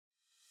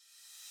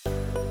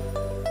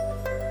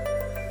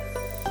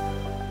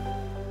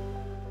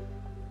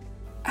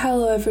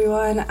Hello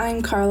everyone,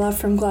 I'm Carla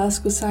from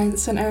Glasgow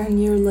Science Centre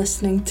and you're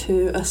listening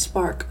to A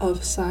Spark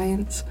of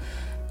Science.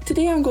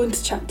 Today I'm going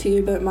to chat to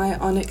you about my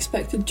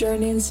unexpected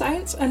journey in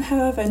science and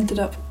how I've ended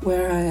up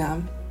where I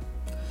am.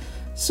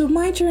 So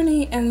my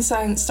journey in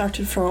science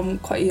started from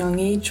quite a young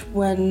age.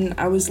 When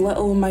I was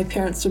little, my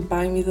parents would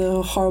buy me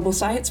the horrible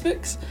science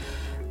books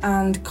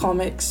and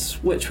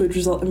comics, which would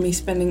result in me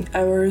spending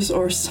hours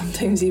or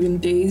sometimes even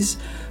days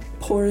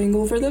poring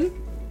over them.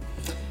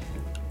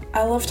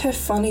 I loved how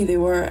funny they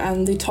were,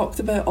 and they talked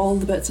about all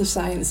the bits of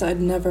science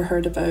I'd never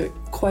heard about,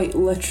 quite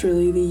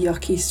literally the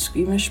yucky,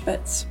 squeamish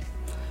bits.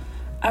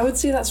 I would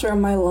say that's where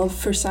my love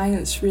for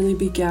science really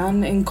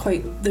began, in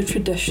quite the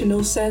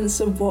traditional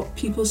sense of what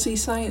people see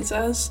science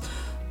as.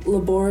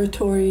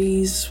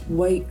 Laboratories,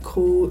 white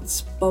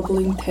coats,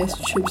 bubbling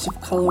test tubes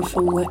of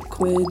colourful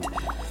liquid.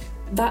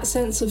 That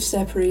sense of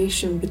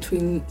separation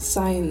between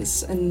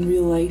science and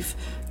real life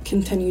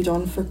continued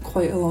on for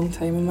quite a long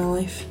time in my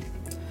life.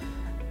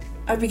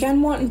 I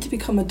began wanting to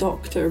become a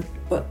doctor,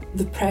 but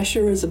the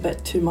pressure was a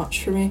bit too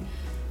much for me.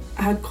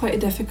 I had quite a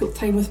difficult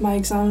time with my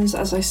exams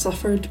as I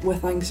suffered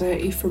with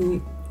anxiety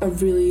from a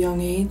really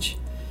young age.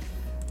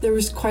 There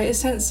was quite a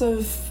sense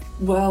of,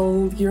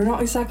 well, you're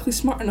not exactly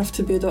smart enough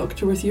to be a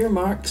doctor with your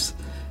marks.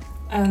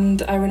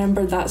 And I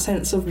remember that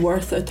sense of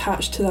worth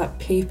attached to that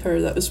paper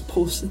that was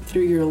posted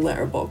through your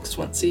letterbox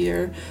once a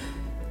year.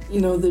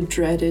 You know, the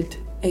dreaded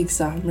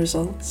exam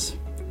results.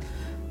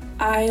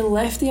 I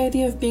left the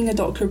idea of being a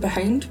doctor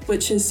behind,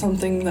 which is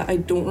something that I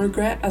don't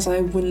regret, as I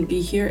wouldn't be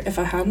here if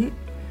I hadn't.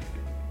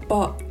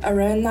 But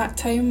around that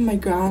time, my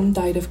gran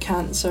died of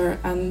cancer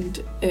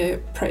and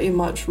it pretty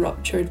much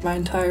ruptured my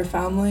entire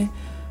family,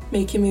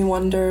 making me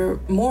wonder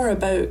more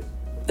about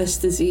this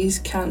disease,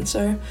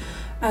 cancer.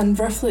 And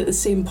roughly at the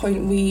same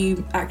point,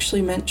 we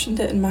actually mentioned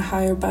it in my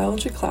higher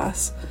biology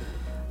class.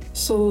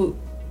 So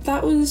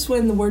that was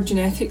when the word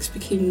genetics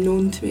became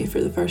known to me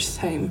for the first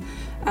time.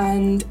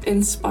 And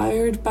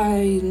inspired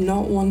by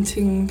not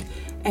wanting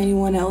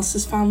anyone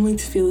else's family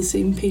to feel the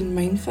same pain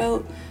mine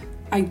felt,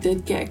 I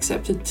did get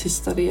accepted to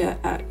study it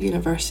at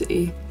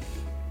university.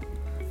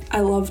 I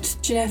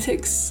loved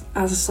genetics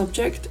as a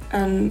subject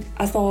and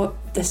I thought,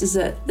 this is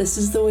it, this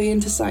is the way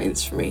into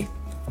science for me.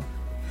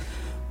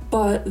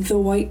 But the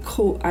white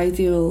coat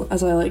ideal,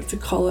 as I like to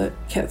call it,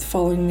 kept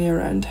following me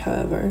around,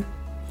 however.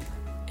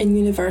 In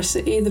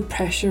university, the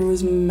pressure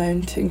was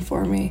mounting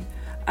for me.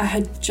 I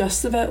had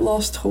just about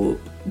lost hope,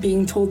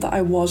 being told that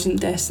I wasn't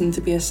destined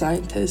to be a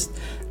scientist,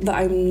 that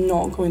I'm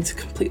not going to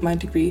complete my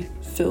degree,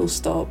 full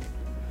stop.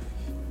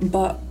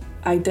 But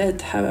I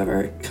did,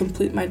 however,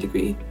 complete my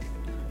degree.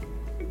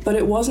 But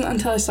it wasn't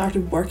until I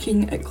started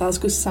working at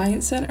Glasgow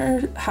Science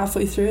Centre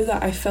halfway through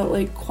that I felt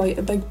like quite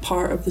a big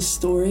part of the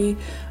story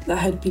that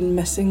had been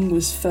missing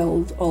was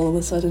filled all of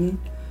a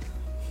sudden.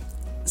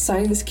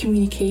 Science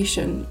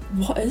communication,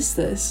 what is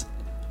this?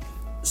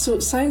 So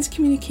science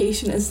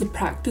communication is the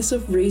practice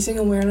of raising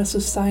awareness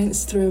of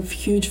science through a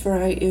huge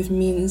variety of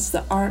means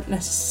that aren't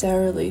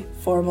necessarily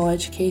formal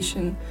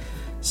education,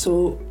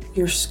 so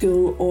your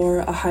school or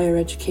a higher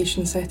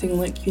education setting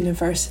like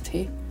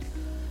university.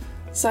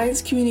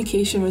 Science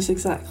communication was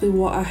exactly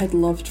what I had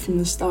loved from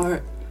the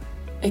start.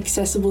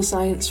 Accessible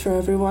science for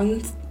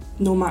everyone,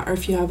 no matter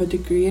if you have a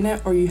degree in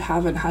it or you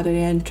haven't had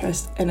any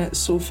interest in it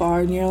so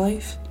far in your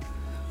life.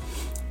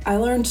 I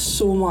learned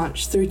so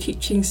much through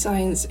teaching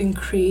science in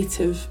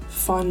creative,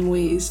 fun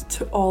ways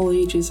to all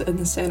ages in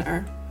the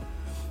centre.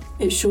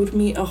 It showed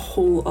me a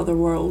whole other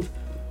world,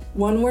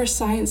 one where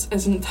science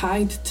isn't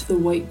tied to the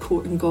white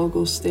coat and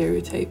goggles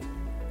stereotype.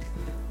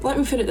 Let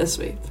me put it this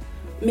way,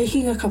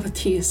 making a cup of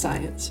tea is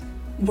science.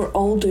 We're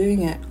all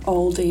doing it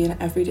all day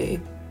and every day.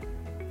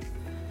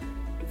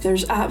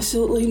 There's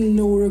absolutely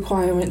no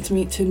requirement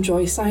to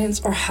enjoy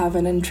science or have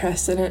an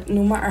interest in it,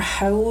 no matter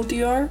how old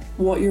you are,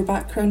 what your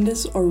background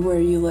is, or where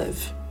you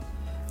live.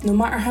 No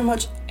matter how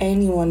much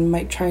anyone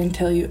might try and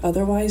tell you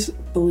otherwise,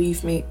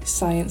 believe me,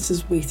 science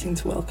is waiting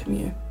to welcome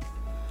you.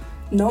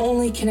 Not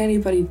only can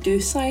anybody do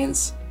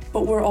science,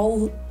 but we're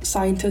all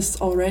scientists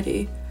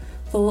already.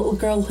 The little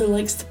girl who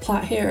likes to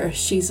plait hair,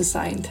 she's a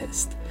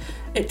scientist.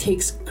 It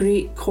takes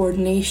great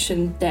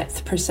coordination,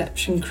 depth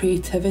perception,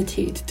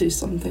 creativity to do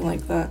something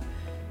like that.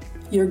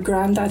 Your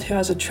granddad who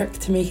has a trick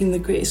to making the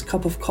greatest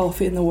cup of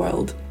coffee in the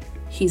world,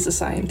 he's a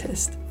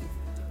scientist.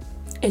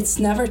 It's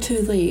never too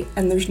late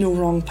and there's no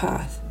wrong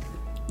path.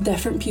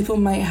 Different people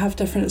might have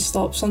different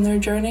stops on their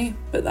journey,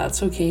 but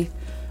that's okay.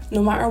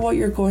 No matter what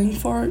you're going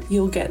for,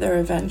 you'll get there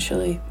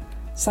eventually.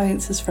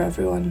 Science is for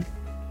everyone.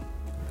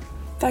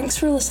 Thanks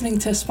for listening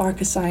to A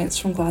Spark of Science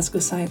from Glasgow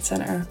Science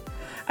Centre.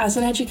 As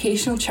an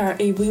educational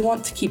charity, we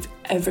want to keep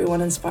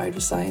everyone inspired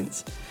with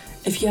science.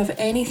 If you have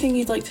anything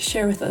you'd like to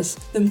share with us,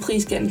 then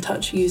please get in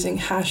touch using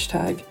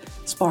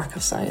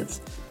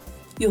 #SparkOfScience.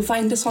 You'll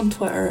find us on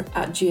Twitter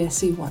at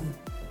GSC1.